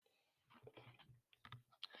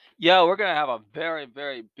Yeah, we're gonna have a very,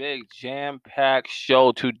 very big jam-packed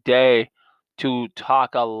show today to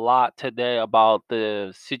talk a lot today about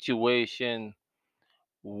the situation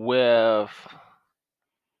with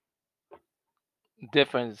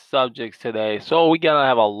different subjects today. So we're gonna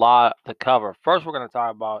have a lot to cover. First, we're gonna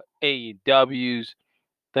talk about AEW's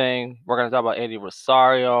thing. We're gonna talk about Eddie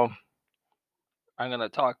Rosario. I'm gonna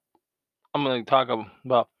talk. I'm gonna talk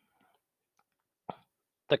about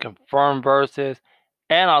the confirmed verses,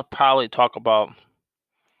 and I'll probably talk about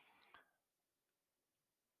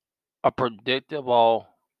a predictable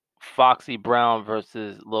Foxy Brown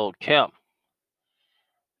versus Lil Kim.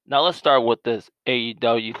 Now let's start with this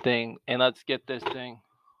AEW thing, and let's get this thing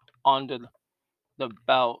under the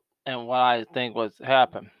belt and what I think was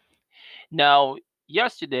happened. Now,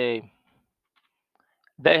 yesterday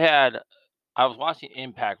they had I was watching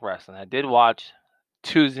Impact Wrestling. I did watch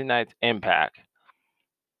Tuesday night's Impact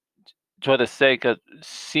for the sake of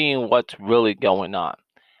seeing what's really going on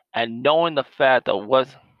and knowing the fact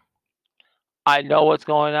that I know what's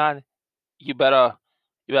going on. You better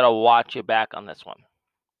watch your back on this one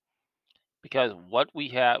because what we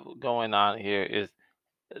have going on here is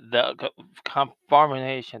the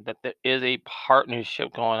confirmation that there is a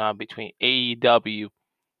partnership going on between AEW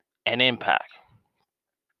and Impact.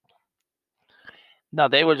 Now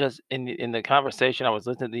they were just in the conversation. I was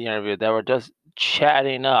listening to the interview. They were just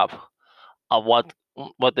chatting up of what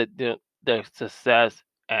their success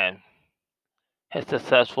and his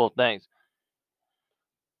successful things.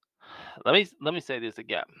 Let me say this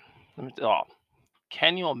again.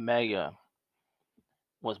 Kenny Omega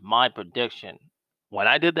was my prediction when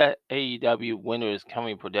I did that AEW Winners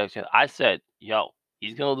Coming prediction. I said, "Yo,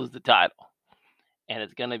 he's gonna lose the title." And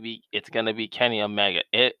it's gonna be Kenny Omega.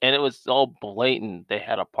 And it was so blatant. They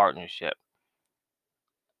had a partnership.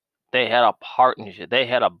 They had a partnership. They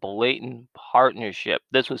had a blatant partnership.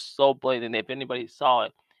 This was so blatant. If anybody saw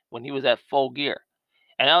it when he was at Full Gear,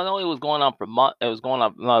 and I know it was going on for months. It was going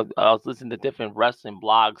on. I was listening to different wrestling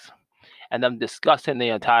blogs and them discussing the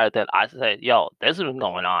entire thing. I said, "Yo, this has been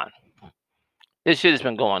going on. This shit has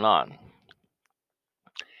been going on,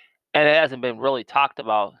 and it hasn't been really talked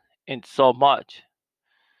about in so much."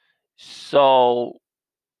 So,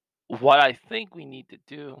 what I think we need to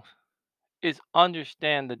do is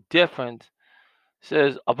understand the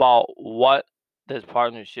differences about what this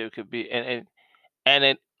partnership could be, and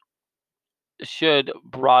it should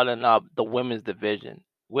broaden up the women's division,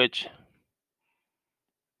 which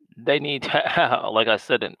they need to. Like I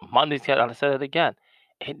said in Monday's cat, I said it again.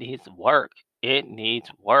 It needs work. It needs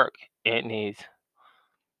work. It needs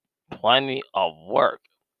plenty of work.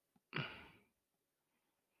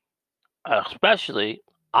 Especially,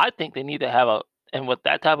 I think they need to have and with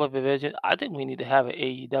that type of division, I think we need to have an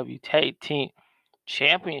AEW Tag Team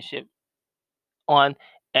Championship on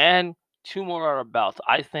and two more other belts.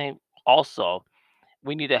 I think also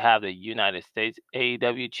we need to have the United States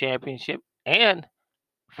AEW Championship, and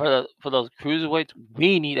for those cruiserweights,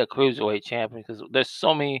 we need a cruiserweight champion because there's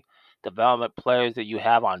so many development players that you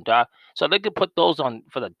have on dark. So they could put those on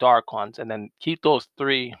for the dark ones, and then keep those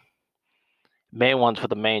three main ones for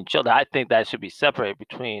the main show. I think that should be separated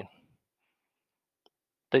between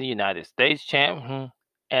the United States champion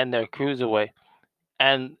and their cruiserweight,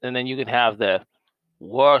 and then you can have the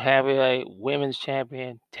World Heavyweight, Women's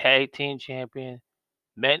Champion, Tag Team Champion,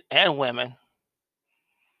 men and women.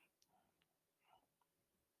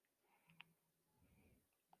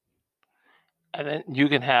 And then you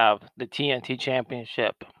can have the TNT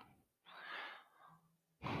Championship.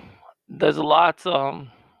 There's lots of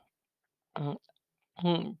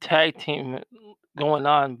tag team going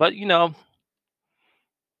on, but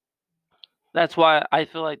that's why I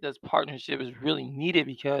feel like this partnership is really needed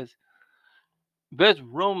because there's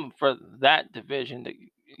room for that division to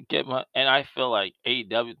get my. And I feel like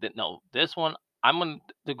AEW that no, this one I'm gonna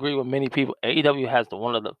agree with many people. AEW has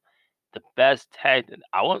one of the best tag.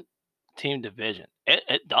 I want team division.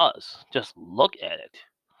 It does. Just look at it.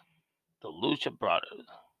 The Lucha Brothers.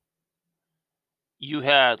 You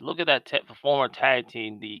had look at that former tag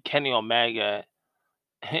team, the Kenny Omega,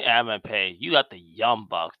 Adam Page. You got the Young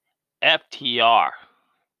Bucks, FTR.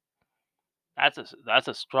 That's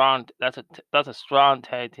a strong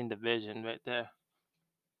tag team division right there.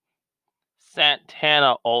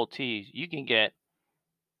 Santana Ortiz. You can get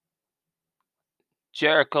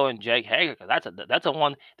Jericho and Jake Hager because that's a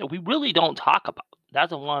one that we really don't talk about.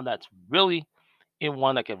 That's a one that's really in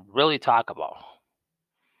one that can really talk about.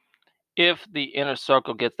 If the inner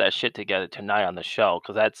circle gets that shit together tonight on the show,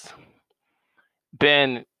 because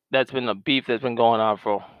been a beef that's been going on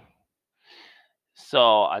for.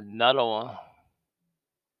 So another one.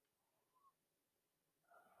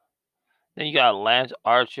 Then you got Lance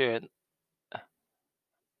Archer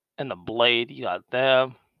and the Blade. You got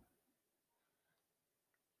them.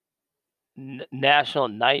 National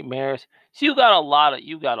Nightmares. So you got a lot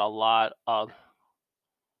of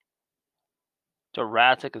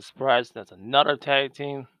Jurassic Express. That's another tag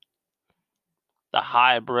team. The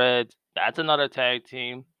Hybrids. That's another tag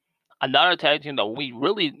team. Another tag team that we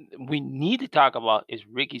need to talk about is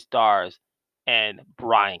Ricky Starks and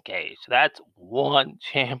Brian Cage. That's one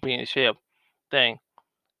championship thing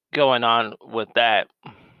going on with that.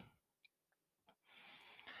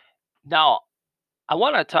 Now I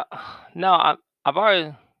want to talk. Now I've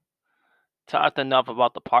already talked enough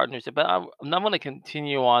about the partnership, but I'm not going to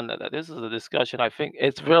continue on. This is a discussion I think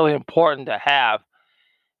it's really important to have.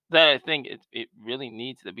 That I think it really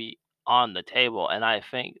needs to be on the table, and I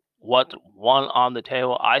think what's one on the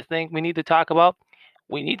table I think we need to talk about.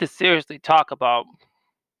 We need to seriously talk about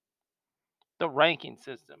the ranking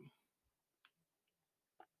system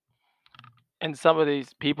and some of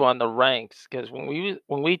these people on the ranks, because when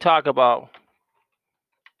we talk about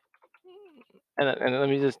and let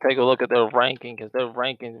me just take a look at their ranking, because their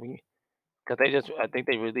rankings, because they just I think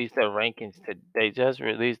they released their rankings they just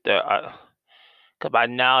released their because by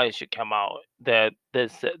now it should come out that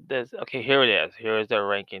this okay, here it is, here is their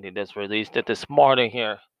ranking. They just released it this morning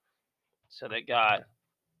here. So they got,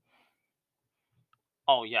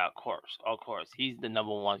 oh yeah, of course, he's the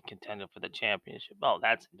number one contender for the championship. Oh,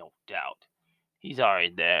 that's no doubt. He's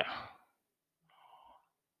already there.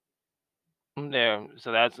 There,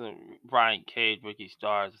 so that's Brian Cage, Ricky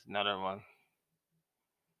Starks, another one.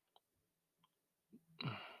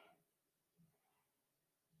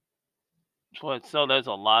 So there's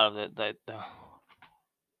a lot of it that.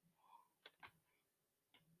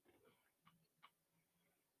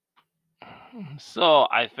 So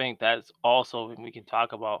I think that's also we can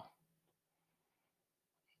talk about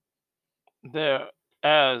there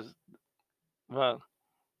as well.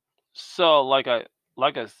 So like I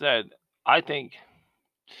said, I think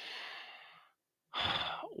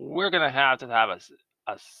we're gonna have to have a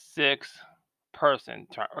 6 person.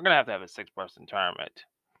 We're gonna have to have a 6 person tournament.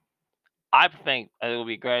 I think it would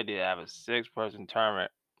be great to have a 6 person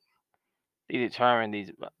tournament to determine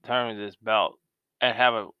this belt and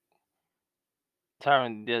have a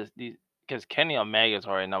determine this these because Kenny Omega is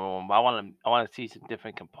already number one, but I want to see some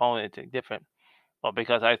different components and different. Well,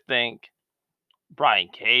 because I think Brian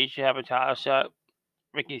Cage should have a title shot.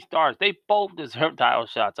 Ricky Starks, they both deserve title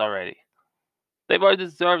shots already. They both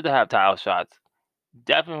deserve to have title shots.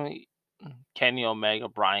 Definitely Kenny Omega,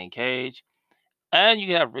 Brian Cage, and you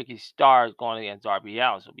can have Ricky Starks going against Darby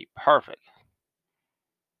Allin. So it'll be perfect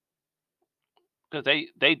because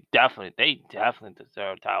they definitely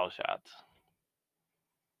deserve title shots.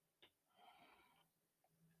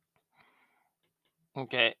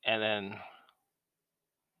 Okay, and then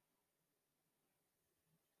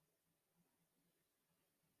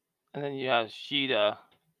you have Sheeta.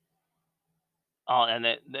 Oh, and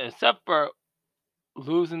then except for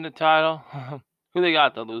losing the title, who they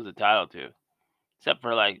got to lose the title to? Except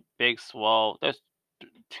for like Big Swole, there's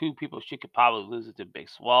two people she could probably lose it to: Big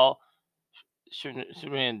Swole,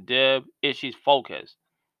 Serena Dib, if she's focused,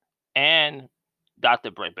 and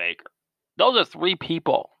Dr. Britt Baker. Those are 3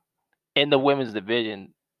 people in the women's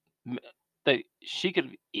division that she could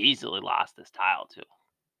have easily lost this title to.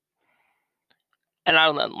 And I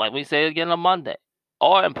like we say again on Monday.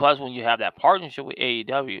 Oh, and plus when you have that partnership with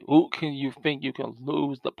AEW, who can you think you can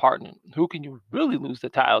lose the partner? Who can you really lose the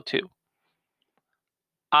title to?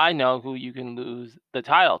 I know who you can lose the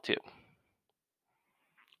title to.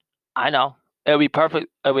 I know. It'll be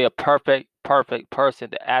perfect. It'll be a perfect person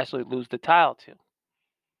to actually lose the title to.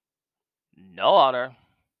 No other.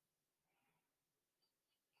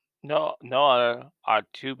 No other are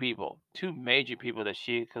 2 people, 2 major people that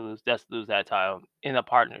she could lose. Just lose that title in a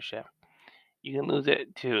partnership. You can lose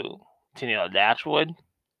it to Tennille Dashwood,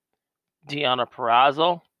 Deonna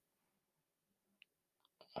Purrazzo,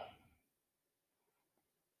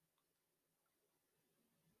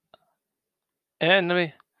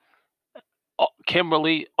 and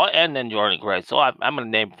Kimberly, and then Jordan Gray. So I'm going to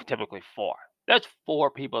name typically 4. That's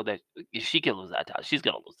 4 people that if she can lose that title, she's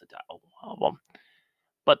going to lose the title.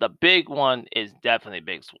 But the big one is definitely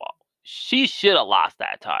Big Swole. She should have lost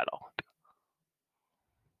that title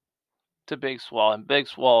to Big Swole, and Big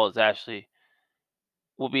Swole is actually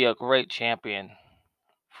will be a great champion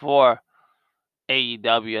for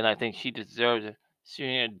AEW, and I think she deserves it.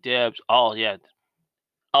 Serena Dibs, oh yeah,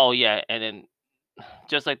 and then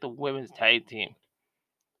just like the women's tag team,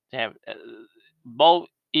 they have both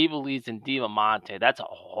Evilise and Diamante. That's a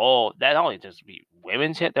whole. That only just be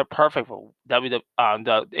women's hit. They're perfect for the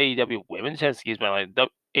AEW women's hit. Excuse me, like the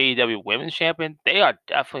AEW women's champion. They are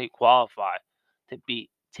definitely qualified to be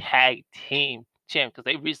tag team champ because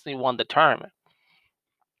they recently won the tournament.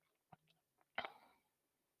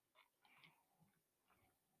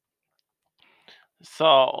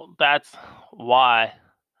 So that's why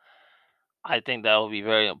I think that will be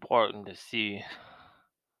very important to see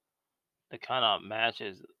the kind of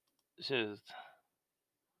matches. Just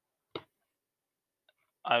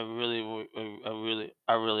I really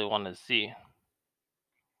want to see.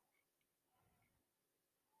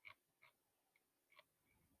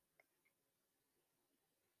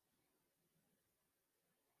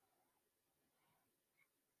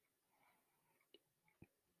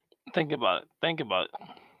 Think about it. Think about it.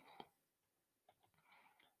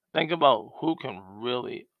 Think about who can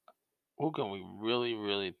we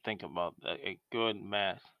really think about a good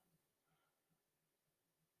match.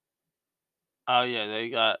 Oh yeah, they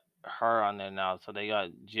got her on there now. So they got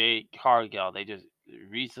Jade Cargill. They just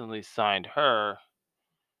recently signed her.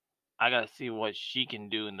 I gotta see what she can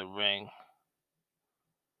do in the ring.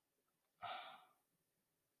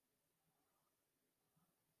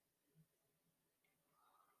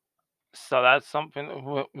 So that's something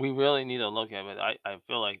that we really need to look at. But I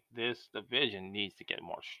feel like this division needs to get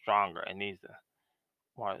more stronger. It needs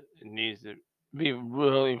to be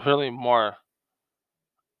really more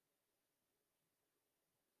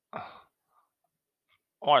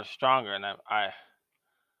more stronger. And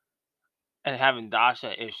and having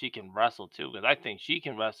Dasha if she can wrestle too, because I think she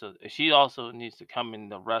can wrestle. She also needs to come in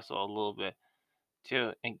to wrestle a little bit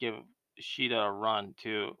too, and give Sheeta a run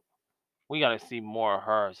too. We got to see more of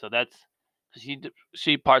her. So that's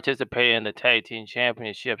she participated in the tag team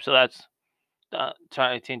championship. So that's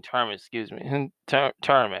tag team tournament. Excuse me,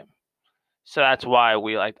 tournament. So that's why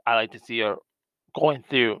I like to see her going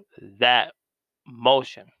through that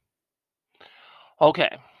motion.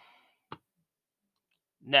 Okay,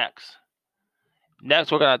 next.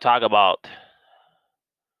 Next, we're gonna talk about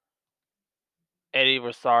Eddie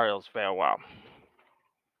Rosario's farewell.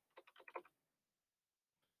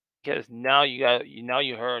 Because now you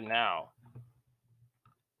heard now.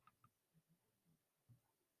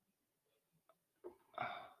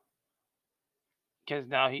 Because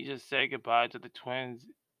now he just said goodbye to the Twins,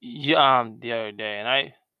 the other day,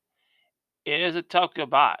 and it is a tough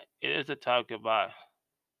goodbye. It is a tough goodbye.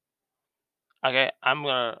 Okay, I'm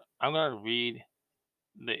gonna read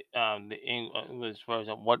the English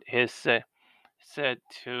version what his said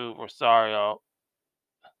to Rosario,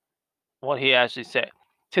 what he actually said.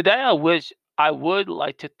 Today, I would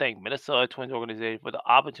like to thank Minnesota Twins organization for the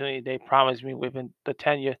opportunity they promised me within the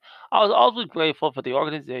 10 years. I was also grateful for the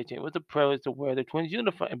organization. It was a privilege to wear the Twins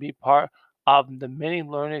uniform and be part of the many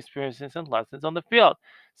learning experiences and lessons on the field.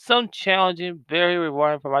 Some challenging, very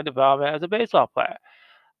rewarding for my development as a baseball player.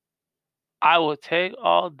 I will take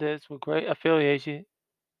all this with great affiliation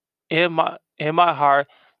in my heart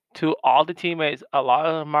to all the teammates, a lot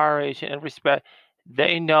of admiration and respect.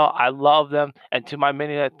 They know I love them, and to my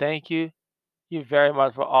many that thank you very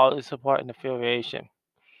much for all the support and affiliation.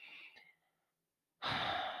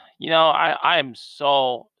 I am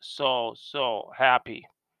so happy.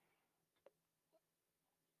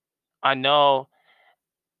 I know,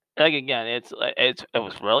 like again, it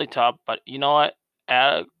was really tough, but you know what?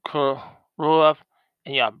 Adam Rulef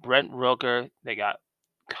and you got Brent Rooker. They got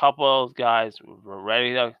a couple of those guys were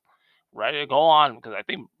ready to go on because I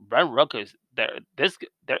think Brent Rooker's there. This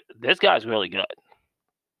guy's really good,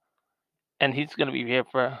 and he's gonna be here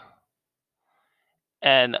for.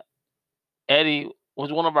 And Eddie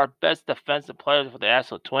was one of our best defensive players for the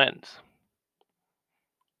Astro Twins.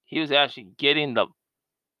 He was actually getting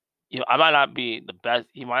I might not be the best.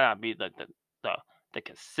 He might not be the, the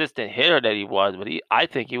consistent hitter that he was, but I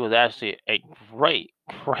think he was actually a great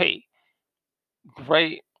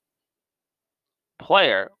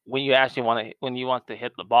player when you actually when you want to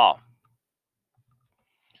hit the ball.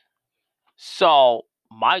 So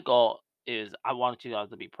my goal is I want you guys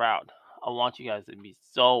to be proud. I want you guys to be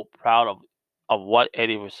so proud of what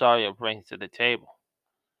Eddie Rosario brings to the table.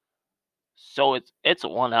 So it's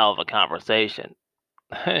one hell of a conversation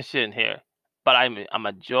sitting here, but I'm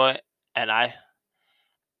a joy, and I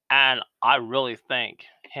really thank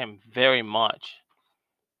him very much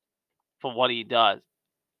for what he does.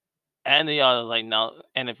 And the other like now,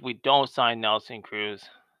 and if we don't sign Nelson Cruz,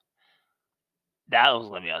 that was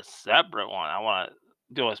gonna be a separate one. I want to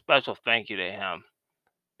do a special thank you to him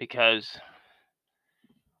because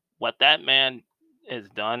what that man has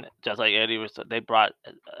done, just like Eddie was, they brought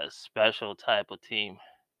a special type of team,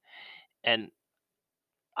 and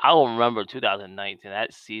I will remember 2019.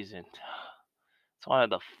 That season, it's one of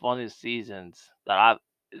the funniest seasons I've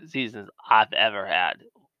ever had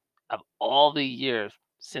of all the years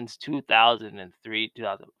since 2003,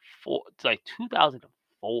 2004. It's like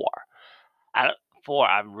 2004. I don't- four.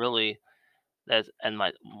 I'm really that's and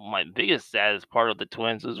my biggest saddest part of the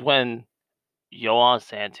Twins was when Yohan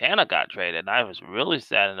Santana got traded. I was really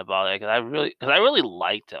saddened about it because I really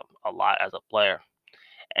liked him a lot as a player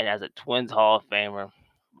and as a Twins Hall of Famer,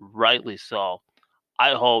 rightly so.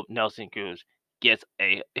 I hope Nelson Cruz gets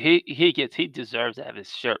he deserves to have his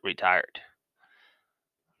shirt retired.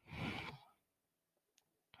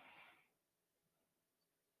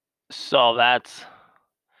 So that's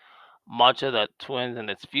much of the Twins and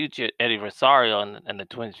its future, Eddie Rosario and the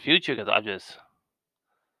Twins' future. Because I just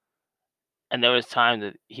and there was times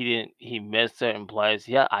that he missed certain plays.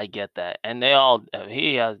 Yeah, I get that, and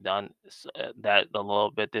he has done that a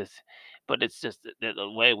little bit but it's just the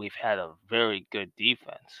way we've had a very good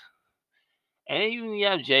defense, and even you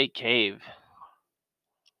have Jay Cave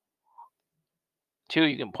too.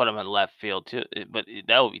 You can put him in left field too,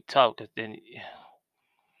 that would be tough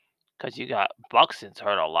because you got Buxton's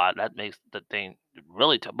hurt a lot. That makes the thing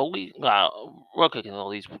really tough. But Rooker can at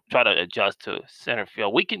least try to adjust to center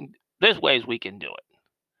field. There's ways we can do it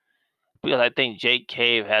because I think Jake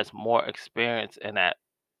Cave has more experience in that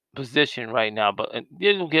position right now. But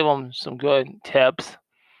it'll give him some good tips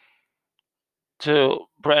to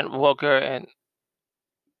Brent Walker and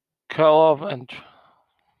Krylov, and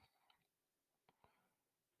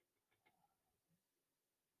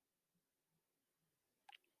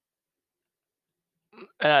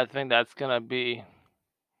I think that's gonna be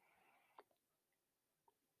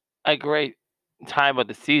a great time of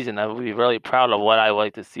the season. I will be really proud of what I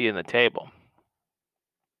like to see in the table.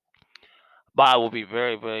 But I will be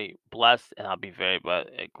very, very blessed, and I'll be very,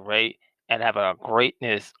 very great, and have a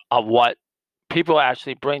greatness of what people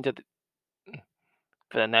actually bring for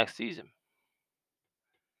the next season.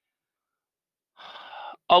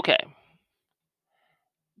 Okay,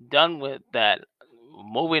 done with that.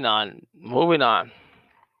 Moving on. Moving on.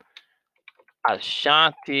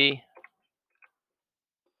 Ashanti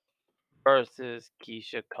versus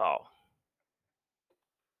Keisha Cole.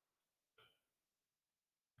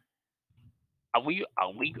 Are we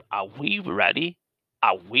ready?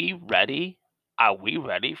 Are we ready? Are we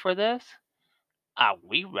ready for this? Are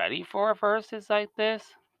we ready for a versus like this?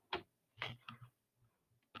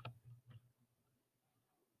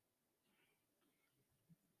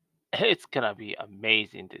 It's gonna be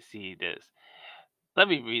amazing to see this. Let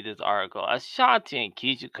me read this article. Ashanti and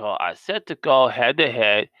Keisha Cole are set to go head to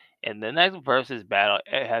head in the next versus battle.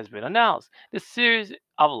 It has been announced. The series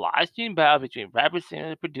of live stream battle between rappers,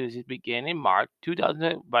 singers, and producers began in March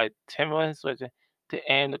 2000 by Timberland Switzer to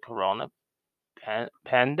end the Corona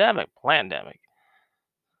pandemic.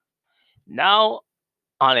 Now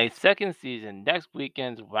on a second season, next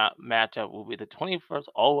weekend's matchup will be the 21st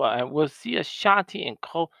over, and we'll see Ashanti and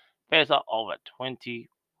Cole face off over 20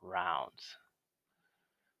 rounds.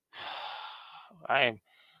 I am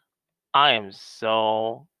I am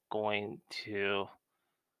so going to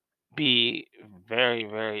be very,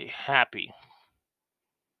 very happy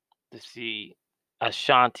to see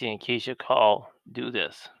Ashanti and Keisha Cole do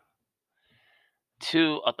this.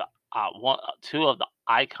 Two of the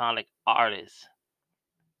iconic artists,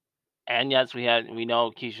 and yes, we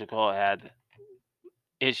know Keisha Cole had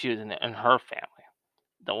issues in her family.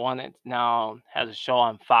 The one that now has a show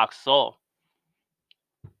on Fox Soul,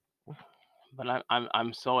 but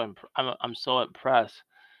I'm so impressed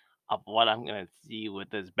of what I'm gonna see with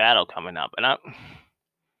this battle coming up, and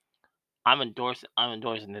I'm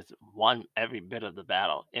endorsing this one every bit of the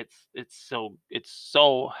battle. It's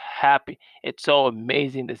so happy. It's so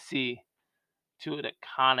amazing to see two of the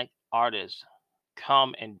iconic artists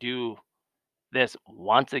come and do this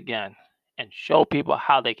once again and show people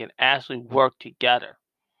how they can actually work together.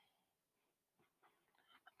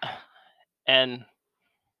 And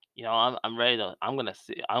I'm ready to I'm gonna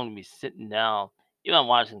be sitting down. I'm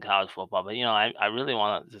watching college football, but I really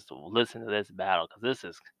want to just listen to this battle because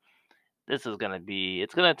this is gonna be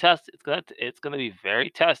it's gonna be very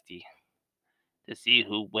testy to see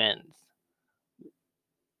who wins.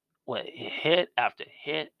 What hit after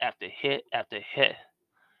hit after hit after hit.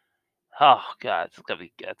 Oh god,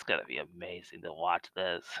 it's gonna be amazing to watch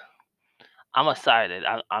this. I'm excited.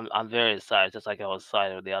 I'm very excited. Just like I was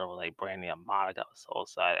excited with the other one, like Brandy and Monica. I was so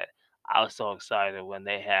excited. I was so excited when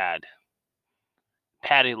they had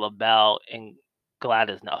Patti LaBelle and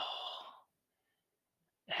Gladys. No,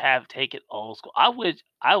 have taken old school. I wish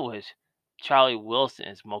Charlie Wilson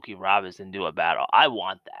and Smokey Robinson do a battle. I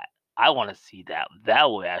want that. I want to see that. That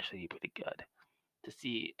would actually be pretty good to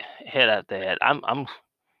see head after head.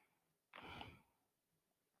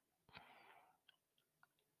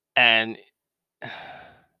 And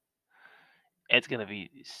it's gonna be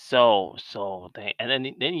so thing. And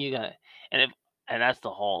then you're gonna and if and that's the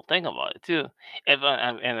whole thing about it too. If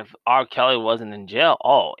R. Kelly wasn't in jail,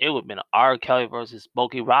 oh, it would have been R. Kelly versus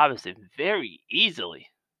Smokey Robinson very easily.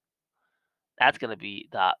 That's gonna be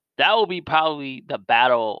that will be probably the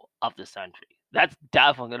battle of the century. That's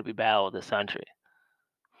definitely gonna be battle of the century.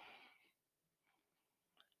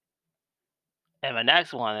 And the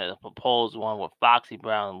next one is a proposed one with Foxy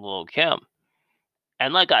Brown and Lil Kim.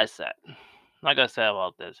 And like I said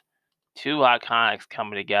about this, two iconics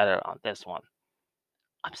coming together on this one.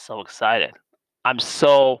 I'm so excited. I'm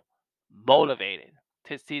so motivated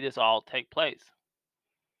to see this all take place.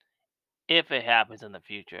 If it happens in the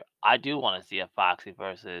future, I do want to see a Foxy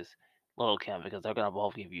versus Lil Kim because they're gonna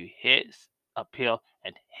both give you hits, appeal,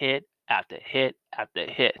 and hit after hit after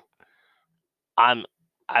hit. I'm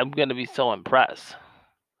I'm gonna be so impressed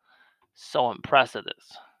at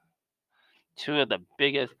this. Two of the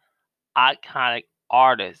biggest iconic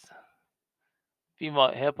artists,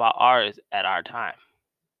 female hip hop artists at our time.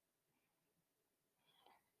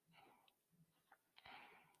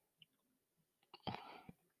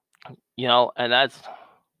 And that's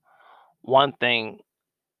one thing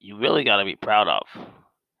you really got to be proud of.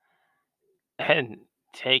 And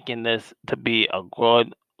taking this to be a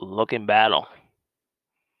good looking battle.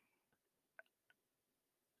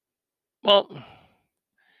 Well,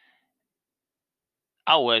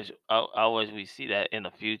 I wish we see that in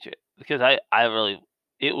the future because I really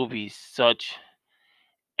it will be such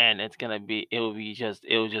and it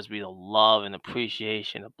will just be the love and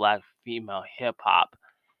appreciation of black female hip hop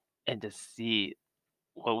and to see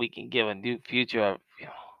what we can give a new future of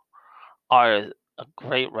artists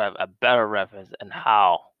a better reference and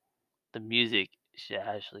how the music should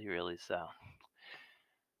actually really sound.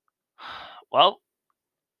 Well,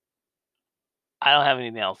 I don't have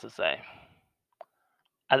anything else to say.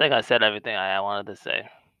 I think I said everything I wanted to say.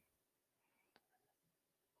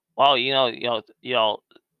 Well,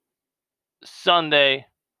 Sunday,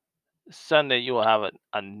 Sunday you will have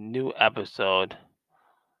a new episode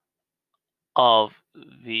of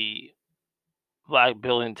the Black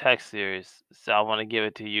Building Tech series. So I want to give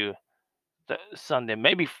it to you Sunday,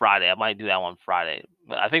 maybe Friday. I might do that one Friday,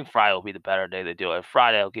 but I think Friday will be the better day to do it.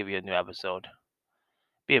 Friday I'll give you a new episode,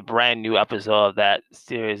 be a brand new episode of that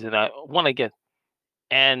series, and I want to get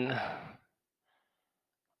and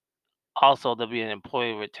also there'll be an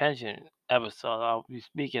employee retention episode I'll be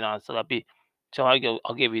speaking on.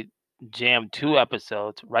 I'll give you Jam 2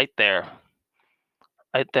 episodes right there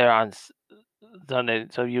on Sunday.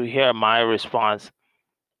 So you hear my response.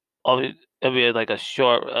 It'll be like a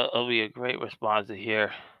short. It'll be a great response to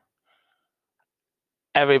hear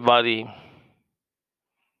everybody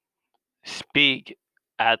speak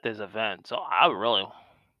at this event. So I really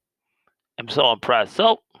am so impressed.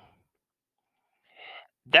 So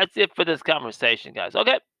that's it for this conversation, guys.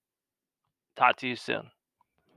 Okay, talk to you soon.